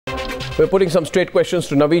We're putting some straight questions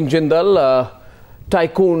to Naveen Jindal,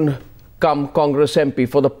 tycoon come Congress MP.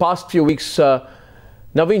 For the past few weeks,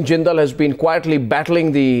 Naveen Jindal has been quietly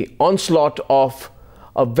battling the onslaught of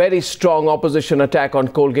a very strong opposition attack on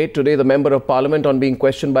Colgate. Today, the Member of Parliament, on being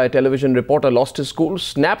questioned by a television reporter, lost his cool,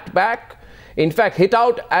 snapped back, in fact, hit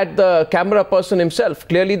out at the camera person himself.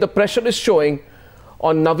 Clearly, the pressure is showing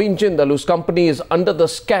on Naveen Jindal, whose company is under the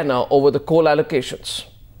scanner over the coal allocations.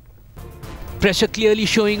 Pressure clearly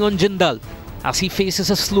showing on Jindal as he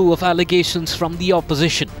faces a slew of allegations from the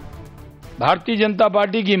opposition. Bharatiya Janata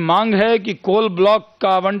party की मांग है कि coal block का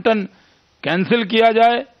आवंटन cancel किया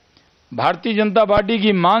जाए। Bharatiya Janata party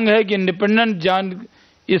की मांग है कि इंडिपेंडेंट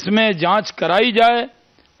इसमें जांच कराई जाए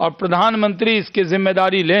और प्रधानमंत्री इसकी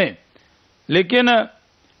जिम्मेदारी लें। लेकिन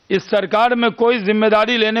इस सरकार में कोई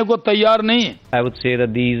जिम्मेदारी लेने को तैयार नहीं है। I would say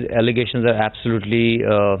that these allegations are absolutely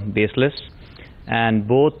baseless, and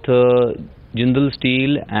both Jindal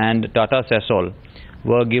Steel and Tata Sasol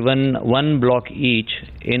were given one block each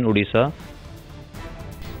in Odisha.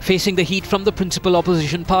 Facing the heat from the principal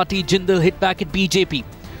opposition party, Jindal hit back at BJP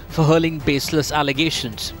for hurling baseless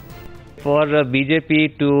allegations. For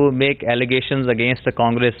BJP to make allegations against the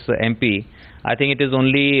Congress MP, I think it is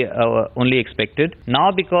only expected.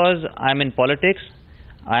 Now, because I'm in politics,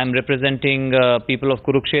 I'm representing people of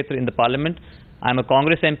Kurukshetra in the parliament. I'm a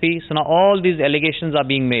Congress MP, so now all these allegations are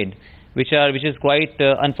being made, which is quite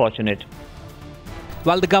unfortunate.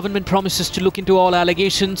 While the government promises to look into all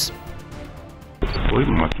allegations, कोई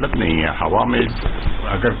मतलब नहीं है। हवा में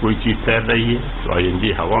अगर कोई चीज तैर रही है तो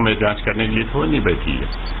आईएनजी हवा में जांच करने के लिए थोड़ी नहीं बैठी है।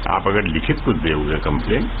 आप अगर लिखित कुछ दोगे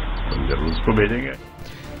कंप्लेन तो हम जरूर उसको भेजेंगे।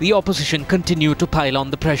 The opposition continue to pile on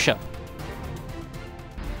the pressure.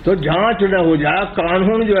 तो जांच न हो जाए,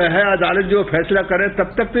 कानून जो है, अदालत जो फैसला करे,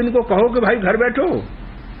 तब तक तो इनको कहो कि भाई घर बैठो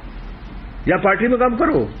या पार्टी में काम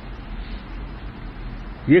करो।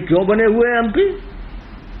 ये क्यों बने हुए हैं एमपी?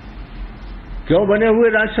 क्यों बने हुए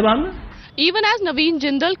राज्यसभा में? Even as Naveen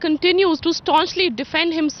Jindal continues to staunchly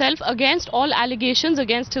defend himself against all allegations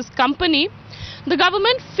against his company, the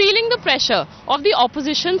government feeling the pressure of the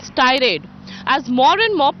opposition's tirade as more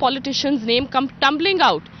and more politicians' names come tumbling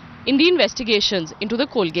out in the investigations into the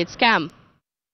Colgate scam.